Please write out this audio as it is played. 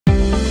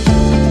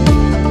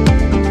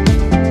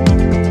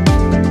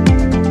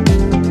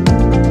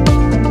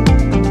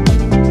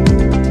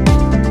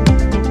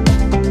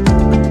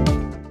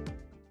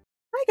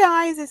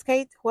guys, it's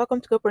Kate. Welcome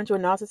to Covert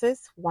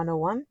Narcissist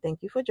 101.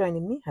 Thank you for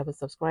joining me. Have a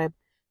subscribe,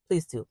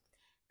 please do.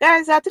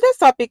 Guys, today's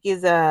topic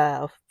is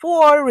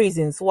 4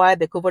 reasons why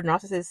the covert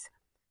narcissist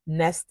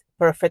nest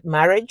perfect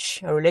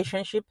marriage or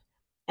relationship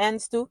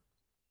ends too.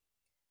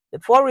 The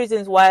 4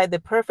 reasons why the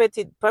perfect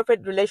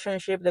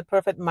relationship, the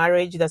perfect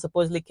marriage that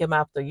supposedly came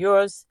after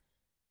yours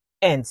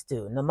ends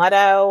too. No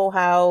matter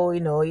how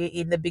in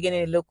the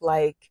beginning it looked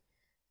like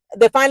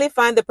they finally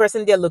find the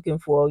person they're looking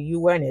for.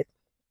 You weren't it.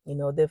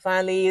 They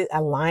finally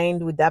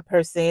aligned with that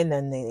person,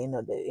 and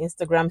the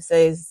Instagram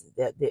says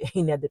that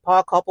the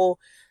power couple,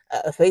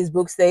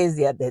 Facebook says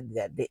they're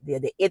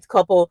the it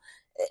couple,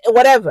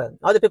 whatever.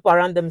 All the people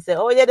around them say,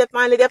 oh yeah, they're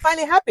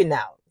finally happy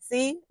now.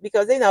 See,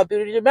 because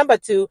remember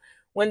too,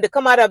 when they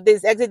come out of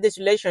this, exit this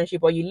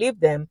relationship, or you leave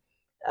them,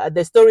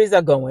 the stories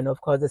are going. Of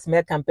course, the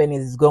smear campaign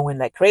is going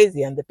like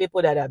crazy, and the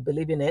people that are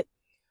believing it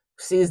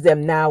sees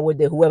them now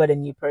with whoever the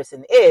new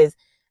person is,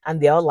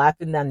 and they're all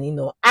laughing and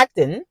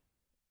acting,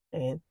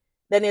 and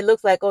then it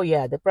looks like, oh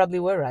yeah, they probably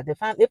were right. They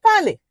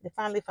finally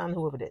found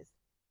whoever it is.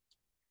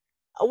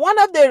 One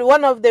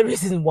of the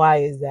reasons why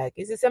is that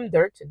it's the same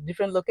dirt,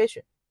 different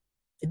location.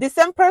 The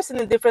same person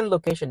in different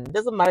location. It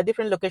doesn't matter,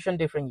 different location,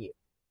 different year,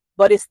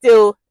 but it's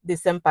still the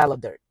same pile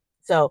of dirt.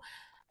 So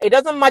it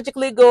doesn't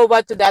magically go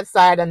over to that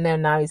side and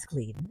then now it's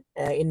clean.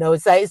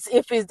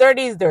 If it's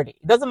dirty, it's dirty.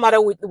 It doesn't matter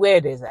where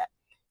it is at.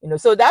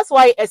 So that's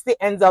why it still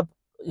ends up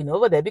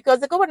over there, because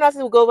the covert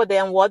narcissist will go over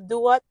there and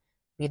what?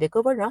 Be the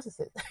covert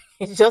narcissist.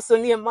 It's just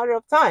only a matter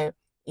of time.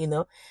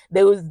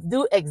 They will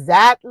do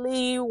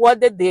exactly what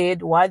they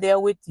did while they're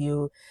with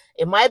you.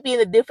 It might be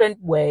in a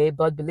different way,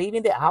 but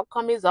believing the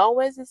outcome is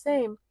always the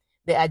same.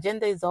 The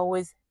agenda is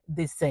always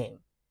the same.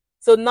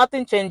 So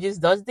nothing changes,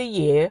 does the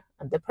year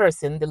and the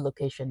person, the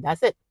location.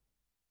 That's it.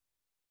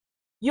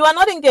 You are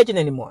not engaging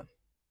anymore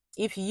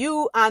if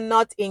you are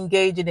not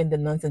engaging in the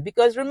nonsense.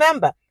 Because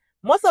remember,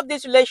 most of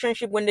this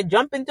relationship, when they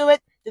jump into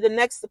it, to the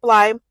next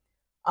supply,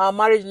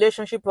 marriage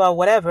relationship or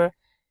whatever,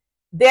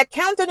 they're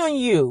counting on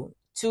you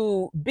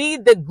to be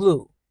the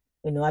glue.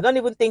 I don't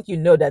even think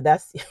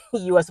that's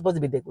you are supposed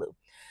to be the glue.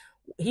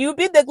 You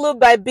be the glue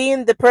by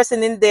being the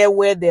person in there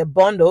where they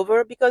bond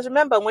over. Because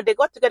remember, when they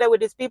got together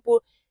with these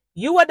people,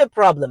 you are the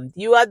problem.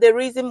 You are the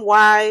reason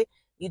why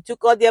you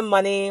took all their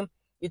money.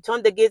 You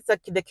turned the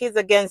kids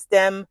against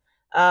them.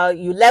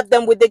 You left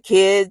them with the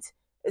kids.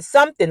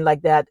 Something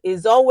like that.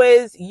 Is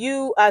always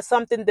you are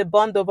something they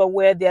bond over,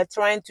 where they're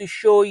trying to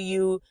show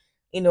you,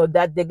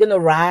 that they're gonna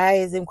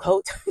rise, in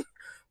quote,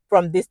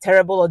 from this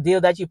terrible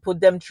ordeal that you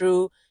put them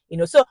through.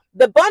 So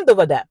they bond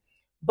over that.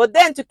 But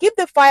then to keep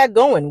the fire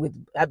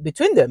going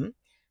between them,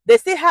 they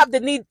still have the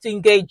need to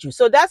engage you.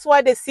 So that's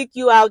why they seek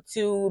you out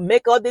to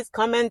make all these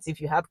comments. If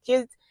you have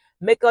kids,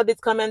 make all these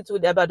comments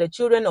about the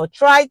children, or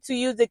try to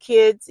use the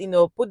kids,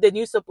 put the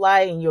new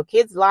supply in your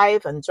kids'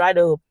 life and try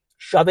to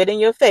shove it in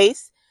your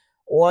face.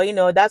 Or,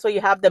 that's why you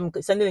have them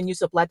sending a new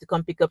supply to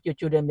come pick up your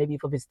children, maybe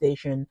for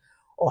visitation,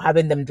 or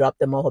having them drop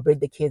them off or bring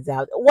the kids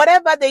out.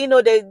 Whatever they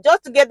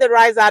just to get the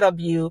rise out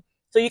of you,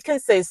 so you can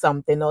say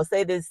something or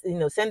say this,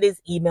 send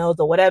these emails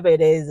or whatever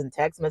it is, and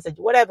text message,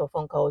 whatever,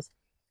 phone calls.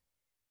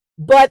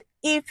 But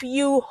if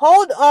you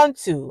hold on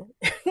to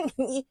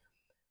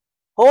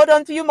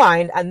your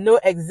mind and know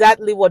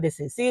exactly what this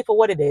is, see it for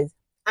what it is,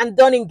 and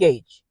don't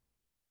engage.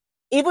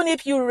 Even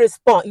if you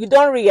respond, you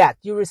don't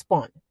react, you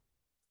respond.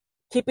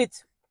 Keep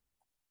it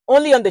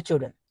only on the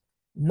children,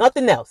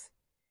 nothing else.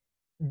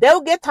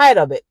 They'll get tired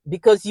of it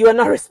because you are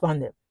not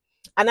responding.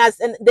 And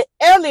the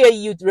earlier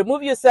you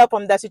remove yourself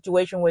from that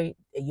situation where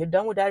you're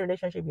done with that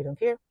relationship, you don't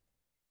care,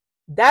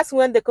 that's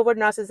when the covert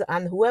narcissist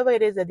and whoever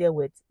it is that they're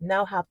with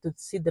now have to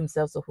see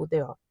themselves of who they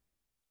are.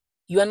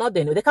 You are not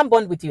there. They can't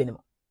bond with you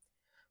anymore.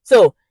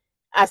 So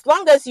as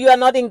long as you are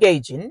not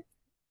engaging,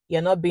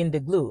 you're not being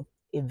the glue,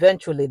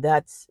 eventually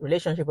that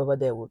relationship over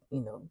there will,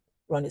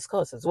 run its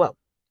course as well.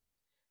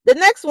 The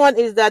next one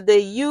is that they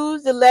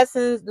use the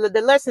lessons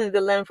they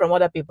learn from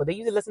other people. They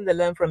use the lessons they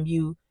learn from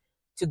you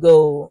to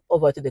go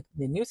over to the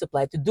new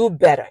supply to do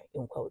better,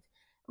 in quote.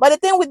 But the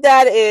thing with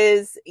that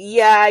is,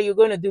 yeah, you're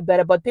going to do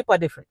better, but people are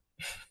different,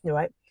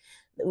 right?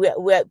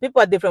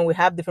 People are different. We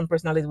have different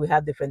personalities. We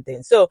have different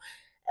things. So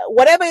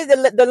whatever is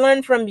they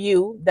learn from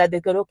you, that they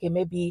go, okay,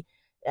 maybe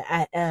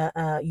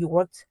you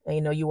worked,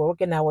 you were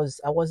working. I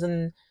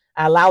wasn't.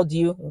 I allowed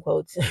you, in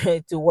quotes,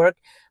 to work.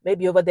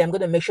 Maybe over there, I'm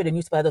going to make sure the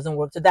new supply doesn't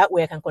work. So that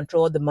way I can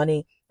control the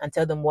money and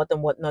tell them what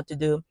and what not to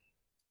do.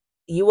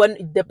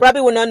 They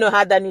probably will not know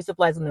how that new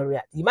supply is going to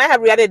react. You might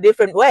have reacted a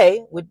different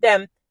way with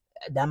them.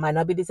 That might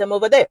not be the same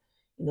over there.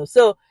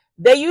 So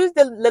they use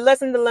the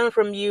lesson they learn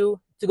from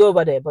you to go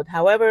over there. But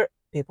however,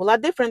 people are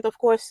different, of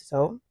course.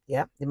 So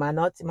yeah, it might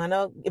not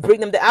bring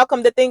them the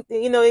outcome they think,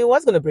 it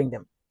was going to bring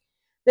them.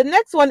 The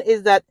next one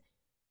is that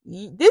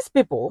these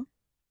people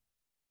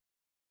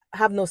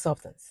have no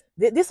substance.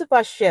 These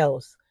are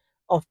shells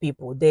of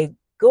people. They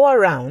go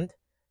around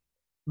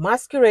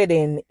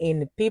masquerading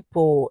in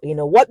people.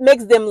 What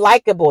makes them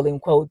likable,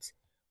 in quotes,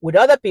 with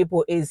other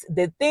people is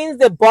the things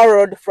they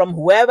borrowed from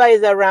whoever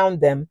is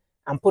around them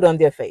and put on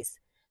their face.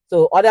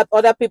 So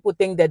other people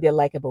think that they're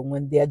likable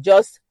when they're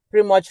just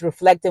pretty much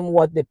reflecting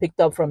what they picked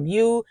up from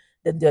you,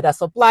 the other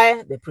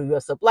supplier, the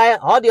previous supplier,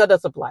 all the other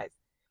suppliers.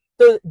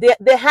 So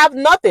they have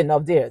nothing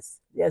of theirs.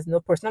 There's no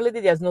personality,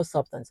 there's no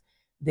substance.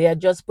 They are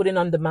just putting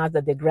on the mask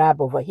that they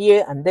grab over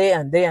here and there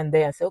and there and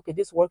there and say, okay,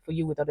 this worked for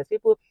you with other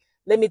people.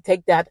 Let me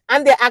take that.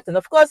 And they're acting.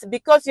 Of course,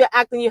 because you're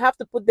acting, you have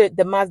to put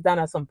the mask down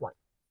at some point.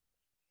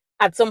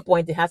 At some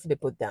point, it has to be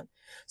put down.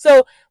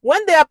 So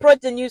when they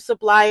approach the new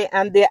supply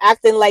and they're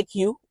acting like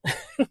you,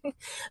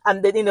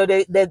 and then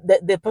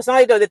the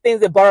personality of the things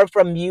they borrow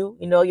from you,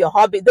 your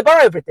hobby, they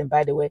borrow everything.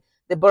 By the way,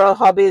 they borrow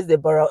hobbies, they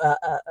borrow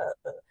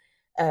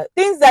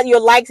things that you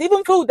like,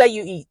 even food that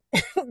you eat.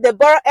 They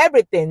borrow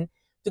everything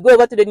to go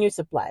over to the new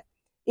supply.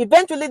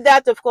 Eventually,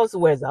 that of course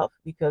wears off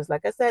because,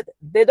 like I said,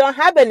 they don't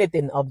have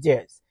anything of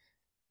theirs.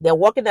 They're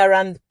walking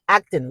around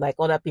acting like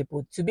other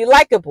people to be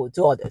likable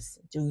to others,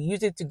 to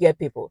use it to get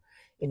people.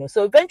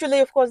 So eventually,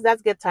 of course,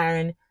 that gets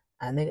tiring,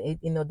 and then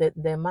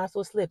the mask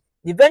will slip.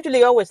 Eventually,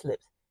 it always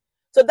slips.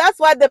 So that's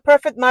why the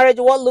perfect marriage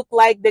what looked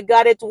like. They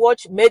got it to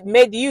watch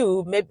made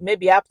you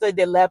maybe after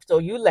they left or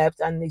you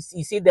left, and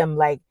you see them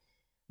like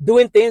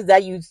doing things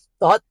that you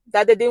thought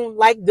that they didn't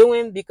like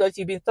doing because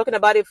you've been talking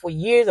about it for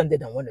years and they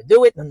don't want to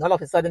do it, and all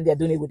of a sudden they're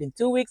doing it within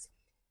 2 weeks.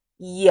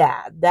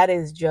 Yeah, that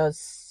is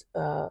just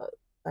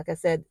like I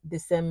said, the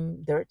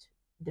same dirt,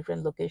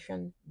 different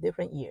location,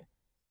 different year.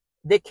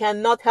 They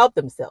cannot help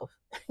themselves.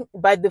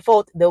 By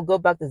default, they'll go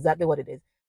back to exactly what it is.